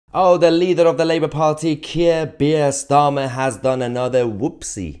Oh, the leader of the Labour Party, Keir Starmer, has done another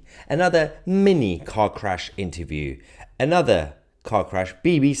whoopsie, another mini car crash interview, another car crash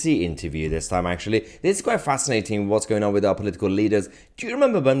BBC interview this time actually. This is quite fascinating what's going on with our political leaders. Do you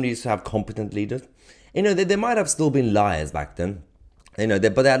remember when we used to have competent leaders? You know, they might have still been liars back then,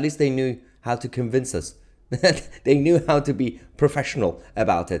 but at least they knew how to convince us. They knew how to be professional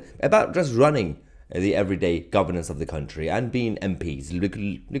about it, about just running the everyday governance of the country and being MPs,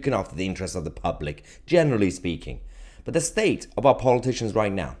 looking after the interests of the public, generally speaking. But the state of our politicians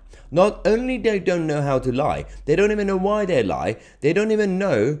right now, not only they don't know how to lie, they don't even know why they lie, they don't even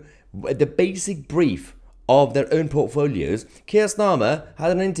know the basic brief of their own portfolios. Keir Starmer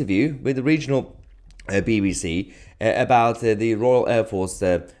had an interview with the regional BBC about the Royal Air Force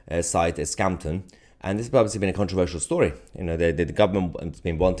site at Scampton. And this has obviously been a controversial story. You know, the government has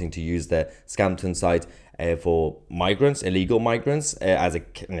been wanting to use the Scampton site for migrants, illegal migrants, as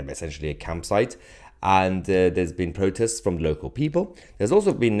essentially a campsite. And there's been protests from local people. There's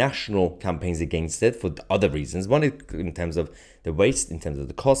also been national campaigns against it for other reasons. One is in terms of the waste, in terms of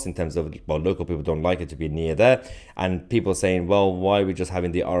the cost, in terms of, well, local people don't like it to be near there. And people saying, well, why are we just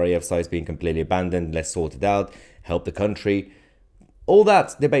having the RAF sites being completely abandoned? Let's sort it out, help the country. All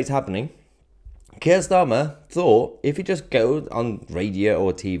that debate's happening. Keir Starmer thought if he just go on radio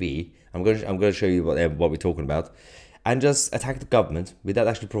or TV, I'm going to show you what we're talking about, and just attack the government without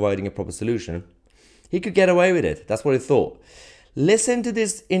actually providing a proper solution, he could get away with it. That's what he thought. Listen to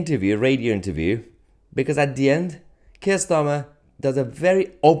this interview, radio interview, because at the end, Keir Starmer does a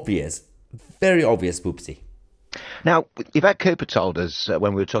very obvious whoopsie. Now, Yvette Cooper told us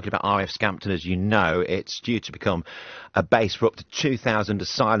when we were talking about RAF Scampton, as you know, it's due to become a base for up to 2,000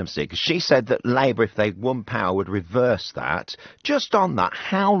 asylum seekers. She said that Labour, if they won power, would reverse that. Just on that,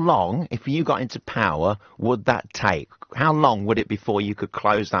 how long, if you got into power, would that take? How long would it before you could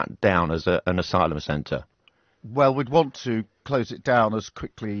close that down as an asylum centre? Well, we'd want to close it down as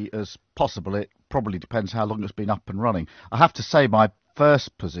quickly as possible. It probably depends how long it's been up and running. I have to say my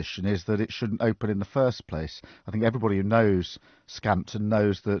first position is that it shouldn't open in the first place. I think everybody who knows Scampton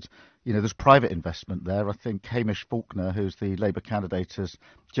knows that, you know, there's private investment there. I think Hamish Faulkner, who's the Labour candidate, has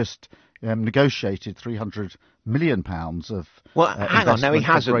just negotiated £300 million of well, hang on, no, he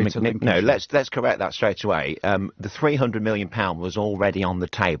hasn't. No, let's correct that straight away. The £300 million was already on the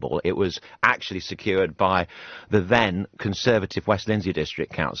table. It was actually secured by the then Conservative West Lindsey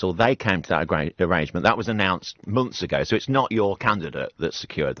District Council. They came to that arrangement. That was announced months ago, so it's not your candidate that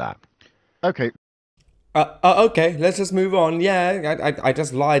secured that. Okay. Okay, let's just move on. Yeah, I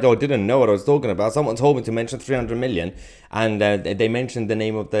just lied or didn't know what I was talking about. Someone told me to mention 300 million, and they mentioned the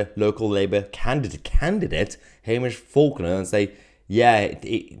name of the local Labour candidate, Hamish Faulkner, and say, yeah,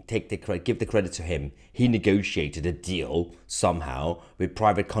 give the credit to him. He negotiated a deal somehow with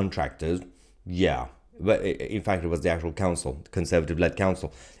private contractors. Yeah, but in fact, it was the actual council, Conservative-led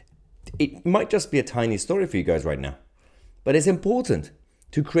council. It might just be a tiny story for you guys right now, but it's important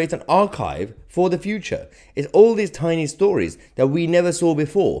to create an archive for the future. It's all these tiny stories that we never saw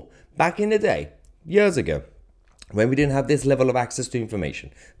before. Back in the day, years ago, when we didn't have this level of access to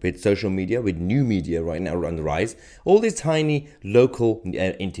information, with social media, with new media right now on the rise, all these tiny local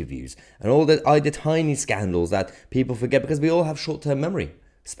interviews, and all the tiny scandals that people forget because we all have short-term memory,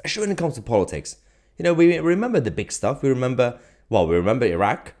 especially when it comes to politics. You know, we remember the big stuff. We remember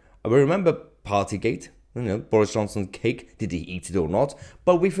Iraq. We remember Partygate. You know, Boris Johnson's cake, did he eat it or not?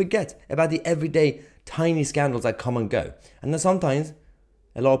 But we forget about the everyday tiny scandals that come and go. And then sometimes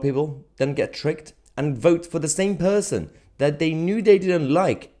a lot of people then get tricked and vote for the same person that they knew they didn't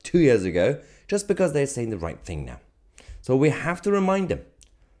like 2 years ago just because they're saying the right thing now. So we have to remind them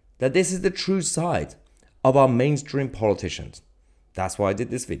that this is the true side of our mainstream politicians. That's why I did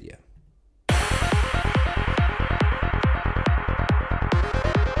this video.